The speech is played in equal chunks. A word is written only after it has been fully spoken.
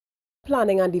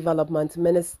Planning and Development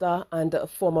Minister and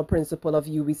former principal of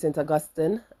UWI St.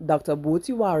 Augustine, Dr. Bhoe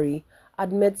Tewarie,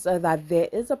 admits that there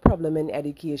is a problem in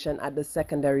education at the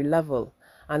secondary level,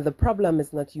 and the problem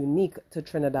is not unique to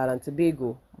Trinidad and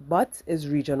Tobago, but is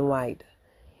region-wide.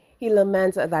 He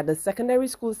laments that the secondary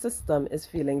school system is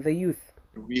failing the youth.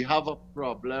 We have a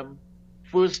problem,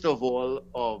 first of all,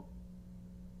 of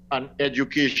an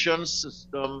education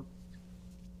system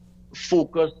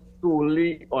focused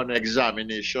solely on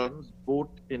examinations, both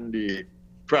in the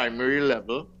primary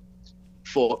level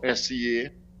for SEA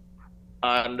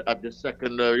and at the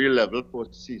secondary level for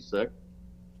Csec.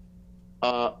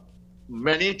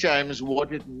 Many times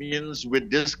what it means with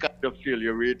this kind of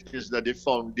failure rate is that the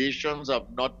foundations have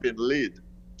not been laid,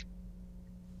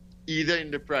 either in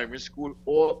the primary school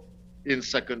or in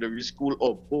secondary school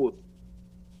or both.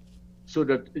 So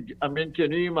that, I mean,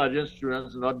 can you imagine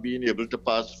students not being able to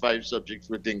pass 5 subjects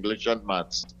with English and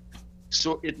maths?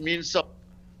 So it means something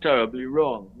terribly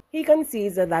wrong. He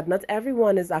concedes that not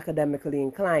everyone is academically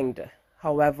inclined.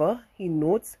 However, he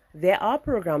notes there are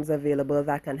programs available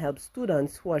that can help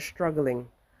students who are struggling.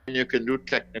 You can do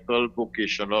technical,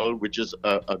 vocational, which is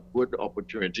a good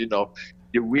opportunity. Now,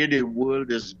 the way the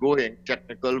world is going,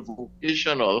 technical,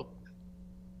 vocational,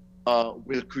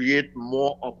 will create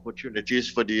more opportunities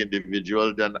for the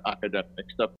individual than academic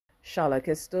stuff. Charlotte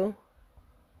Kisto,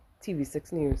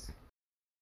 TV6 News.